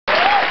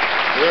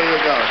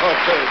you go.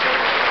 Okay.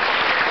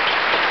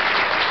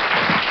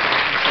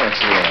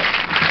 Thanks a lot.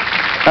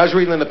 I was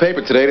reading in the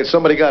paper today that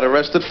somebody got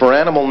arrested for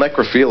animal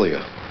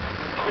necrophilia.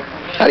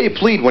 How do you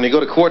plead when you go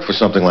to court for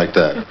something like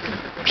that?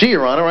 Gee,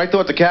 Your Honor, I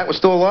thought the cat was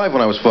still alive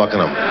when I was fucking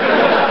him.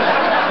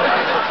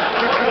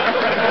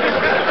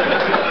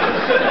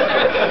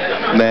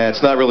 Nah,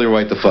 it's not really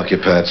right to fuck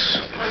your pets.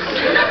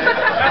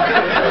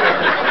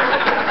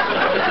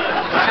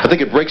 I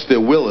think it breaks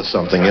their will or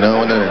something, you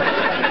know, and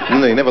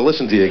they never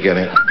listen to you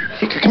again.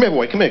 Come here,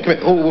 boy, come here.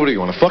 Oh, what do you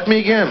want to fuck me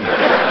again?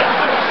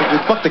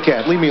 Fuck the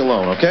cat, leave me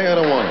alone, okay? I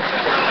don't want it.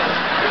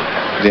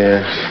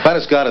 Yeah, I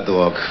just got a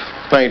dog.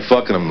 I ain't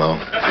fucking him, though.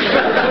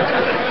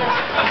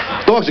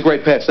 Dogs are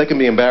great pets. They can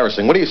be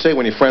embarrassing. What do you say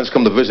when your friends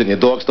come to visit and your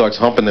dog starts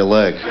humping their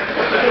leg?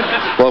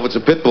 Well, if it's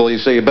a pit bull, you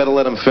say, you better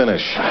let him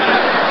finish.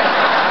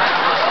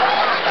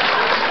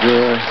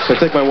 Yeah, so I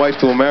take my wife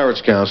to a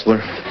marriage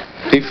counselor.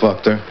 He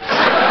fucked her.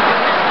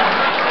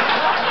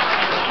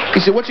 He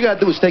said, what you gotta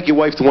do is take your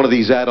wife to one of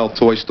these adult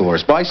toy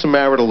stores, buy some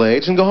marital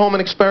aids, and go home and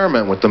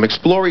experiment with them.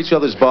 Explore each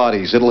other's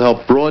bodies. It'll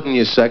help broaden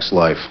your sex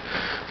life.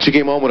 She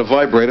came home with a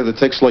vibrator that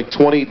takes like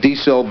 20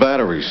 D-cell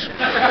batteries.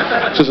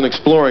 This isn't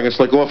exploring,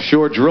 it's like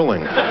offshore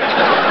drilling. You can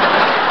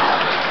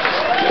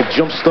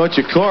jumpstart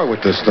your car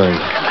with this thing.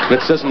 And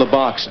it says in the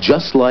box,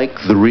 just like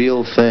the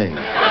real thing.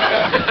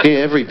 Yeah,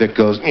 every dick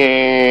goes,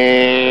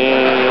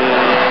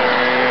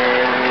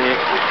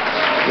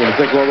 You know,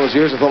 think all those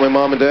years I thought my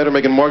mom and dad are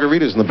making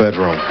margaritas in the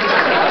bedroom.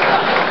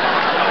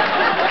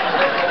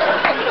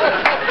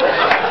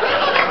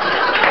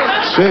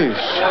 Jeez.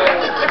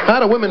 How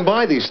do women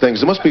buy these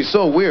things? It must be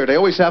so weird. They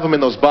always have them in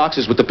those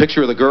boxes with the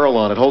picture of the girl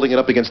on it, holding it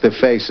up against their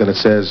face, and it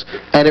says,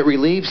 and it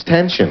relieves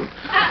tension.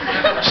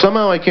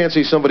 Somehow I can't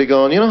see somebody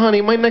going, you know, honey,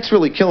 my neck's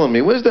really killing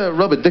me. Where's that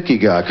rubber dick you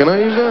got? Can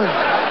I use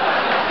that?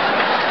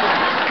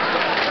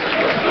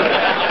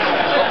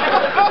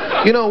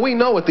 You know, we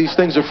know what these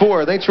things are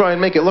for. They try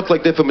and make it look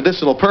like they're for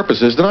medicinal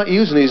purposes. They're not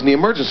using these in the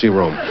emergency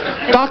room.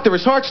 Doctor,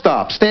 his heart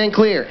stopped. Stand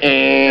clear.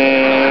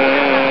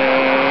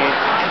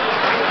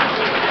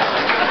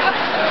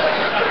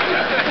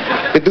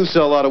 They do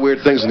sell a lot of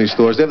weird things in these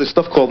stores. They have this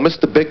stuff called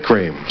Mr. Big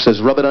Cream. It says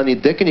rub it on your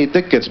dick and your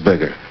dick gets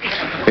bigger.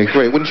 Hey,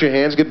 great. Wouldn't your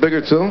hands get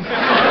bigger too?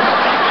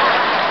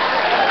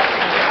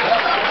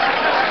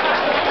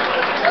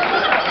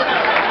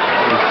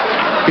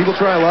 People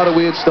try a lot of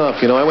weird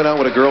stuff. You know, I went out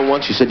with a girl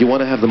once. She said, you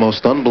want to have the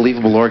most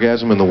unbelievable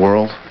orgasm in the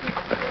world?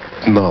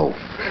 No.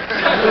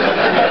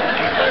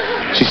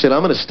 She said,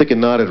 I'm going to stick a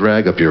knotted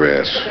rag up your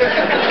ass.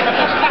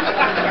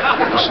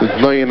 I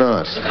said, no, you're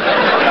not.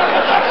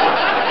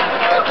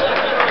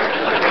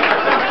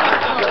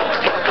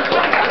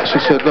 She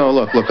said, no,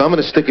 look, I'm going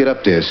to stick it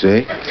up there,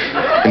 see?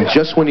 And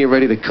just when you're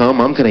ready to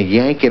come, I'm going to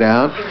yank it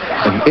out,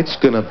 and it's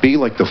going to be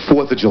like the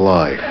 4th of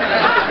July.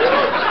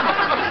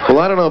 Well,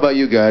 I don't know about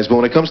you guys, but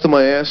when it comes to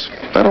my ass,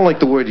 I don't like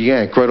the word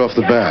yank right off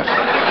the bat.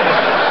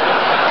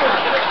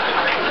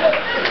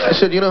 I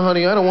said, you know,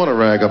 honey, I don't want to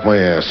rag up my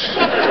ass.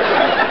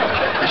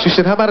 She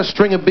said, how about a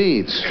string of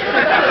beads?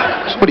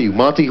 I said, what are you,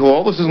 Monty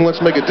Hall? This isn't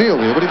Let's Make a Deal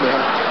here. What do you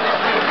mean?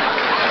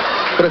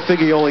 But I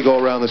figure you only go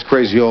around this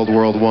crazy old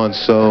world once,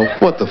 so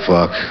what the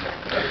fuck?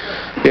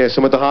 Yeah,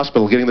 so I'm at the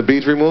hospital getting the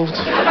beads removed.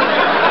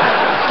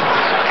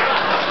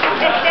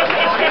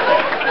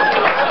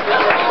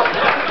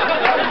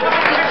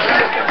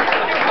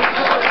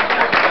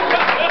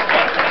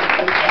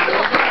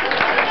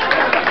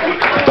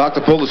 The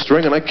doctor pulled the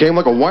string and I came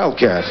like a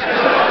wildcat.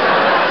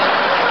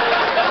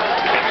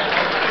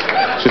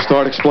 She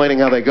started explaining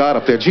how they got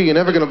up there. Gee, you're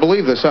never going to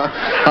believe this.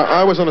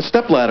 I was on a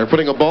stepladder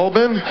putting a bulb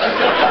in,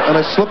 and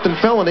I slipped and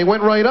fell, and they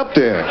went right up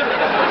there.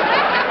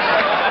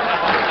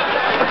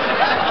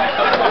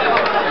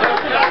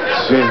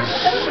 Jeez.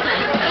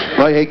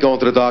 I hate going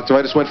to the doctor.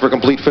 I just went for a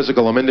complete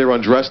physical. I'm in there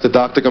undressed. The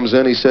doctor comes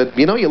in. He said,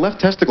 you know, your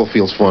left testicle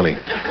feels funny.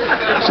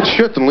 I said,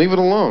 shit, then leave it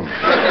alone.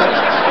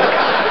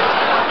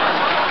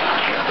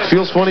 It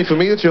feels funny for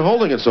me that you're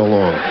holding it so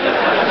long.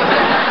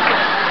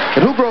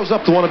 And who grows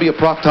up to want to be a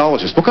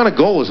proctologist? What kind of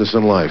goal is this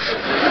in life?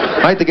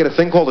 I had to get a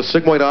thing called a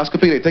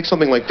sigmoidoscopy. They take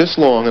something like this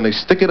long and they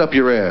stick it up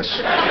your ass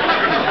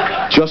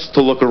just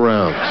to look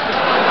around.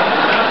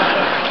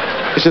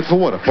 He said, for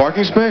what, a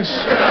parking space?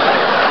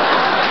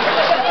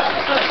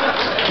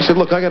 He said,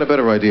 look, I got a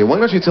better idea. Why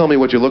don't you tell me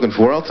what you're looking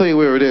for? I'll tell you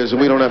where it is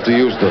and we don't have to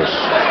use this.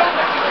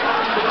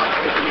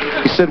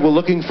 He said, we're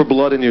looking for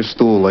blood in your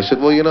stool. I said,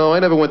 well, you know, I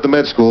never went to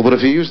med school, but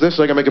if you use this,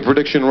 I can make a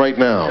prediction right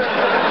now.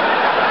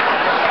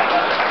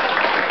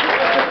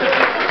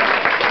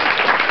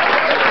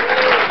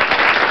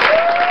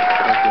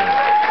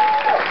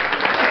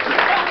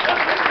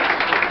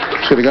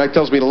 So the guy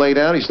tells me to lay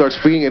down. He starts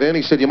feeding it in.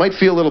 He said, you might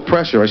feel a little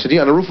pressure. I said,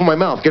 yeah, on the roof of my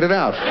mouth. Get it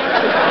out.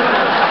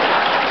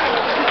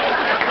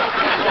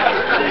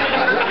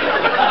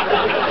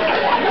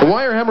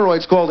 Why are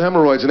hemorrhoids called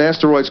hemorrhoids and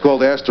asteroids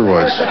called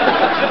asteroids?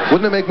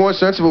 Wouldn't it make more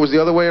sense if it was the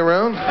other way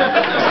around?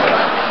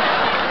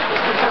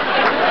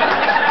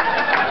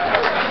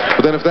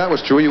 But then if that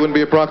was true, you wouldn't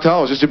be a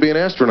proctologist. You'd be an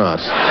astronaut.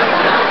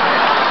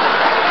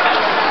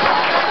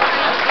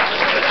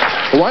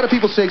 Well, why do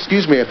people say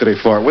excuse me after they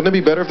fart? Wouldn't it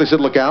be better if they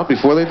said look out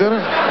before they did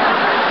it?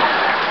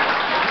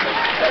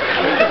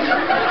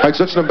 Like,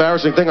 such an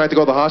embarrassing thing. I had to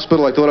go to the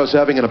hospital. I thought I was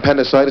having an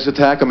appendicitis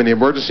attack. I'm in the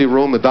emergency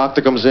room. The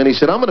doctor comes in. He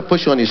said, I'm going to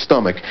push on your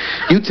stomach.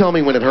 You tell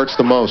me when it hurts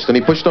the most. And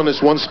he pushed on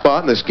this one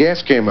spot, and this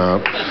gas came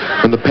out,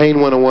 and the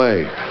pain went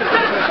away.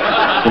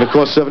 And it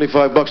cost $75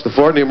 to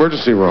fart in the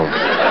emergency room.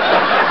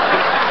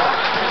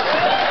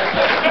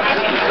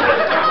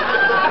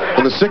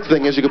 And the sick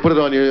thing is you can put it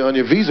on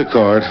your Visa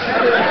card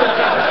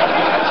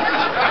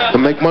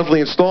and make monthly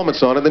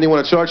installments on it. Then you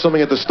want to charge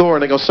something at the store,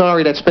 and they go,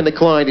 sorry, that's been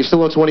declined. You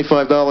still owe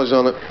 $25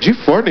 on it. Did you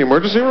fart in the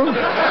emergency room?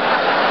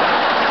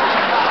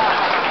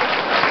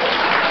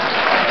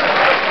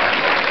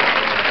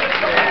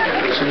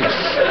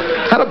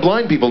 Jeez. How do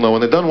blind people know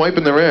when they're done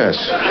wiping their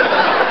ass?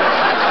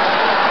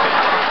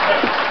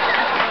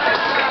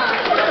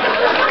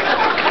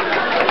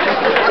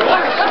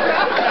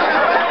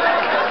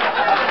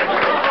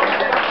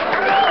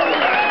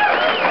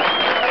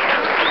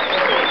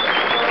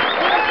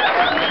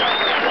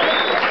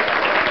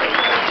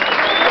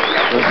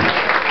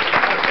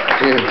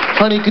 Yeah.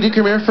 Honey, could you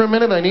come here for a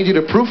minute? I need you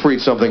to proofread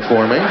something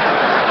for me.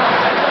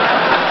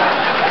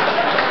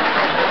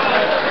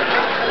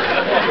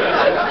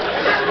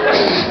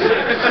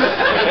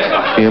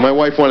 Yeah, my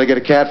wife wanted to get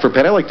a cat for a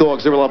pet. I like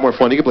dogs. They're a lot more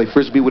fun. You can play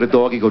frisbee with a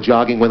dog. You go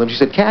jogging with them. She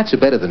said, cats are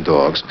better than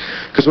dogs.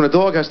 Because when a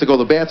dog has to go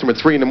to the bathroom at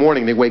 3 in the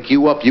morning, they wake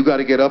you up. You got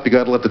to get up. You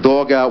got to let the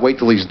dog out. Wait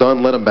till he's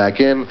done. Let him back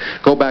in.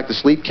 Go back to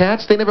sleep.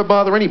 Cats, they never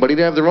bother anybody.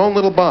 They have their own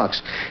little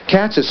box.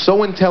 Cats are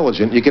so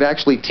intelligent, you could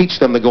actually teach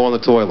them to go on the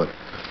toilet.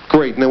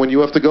 Great. And then when you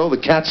have to go, the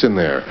cat's in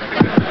there.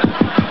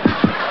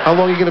 How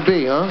long are you going to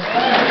be, huh?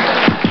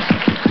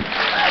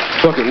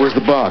 Fuck it. Where's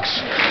the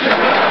box?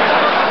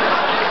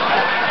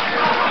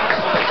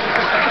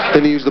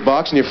 Then you use the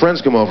box and your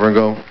friends come over and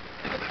go,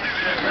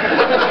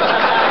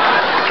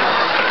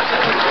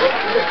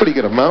 what, do you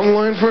get a mountain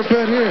lion for a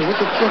pet here? What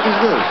the fuck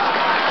is this?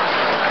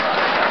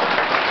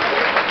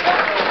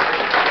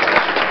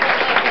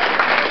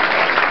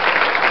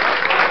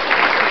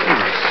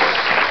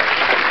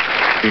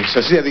 I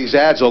see these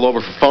ads all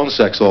over for phone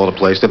sex all over the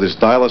place. They have this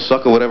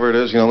dial-a-suck or whatever it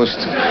is, you know, this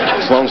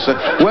phone sex.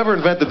 Whoever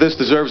invented this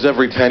deserves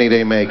every penny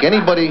they make.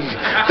 Anybody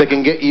that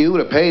can get you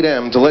to pay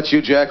them to let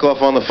you jack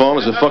off on the phone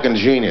is a fucking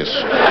genius.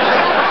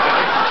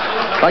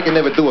 I can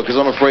never do it because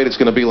I'm afraid it's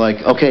going to be like,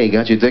 okay, you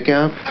got your dick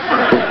out?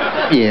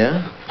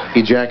 Yeah.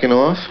 You jacking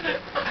off?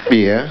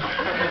 Yeah.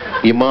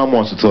 Your mom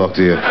wants to talk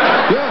to you.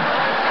 Yeah.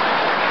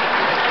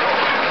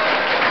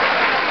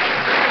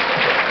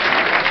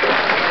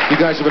 You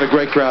guys have been a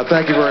great crowd.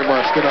 Thank you very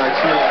much. Good night.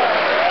 See you.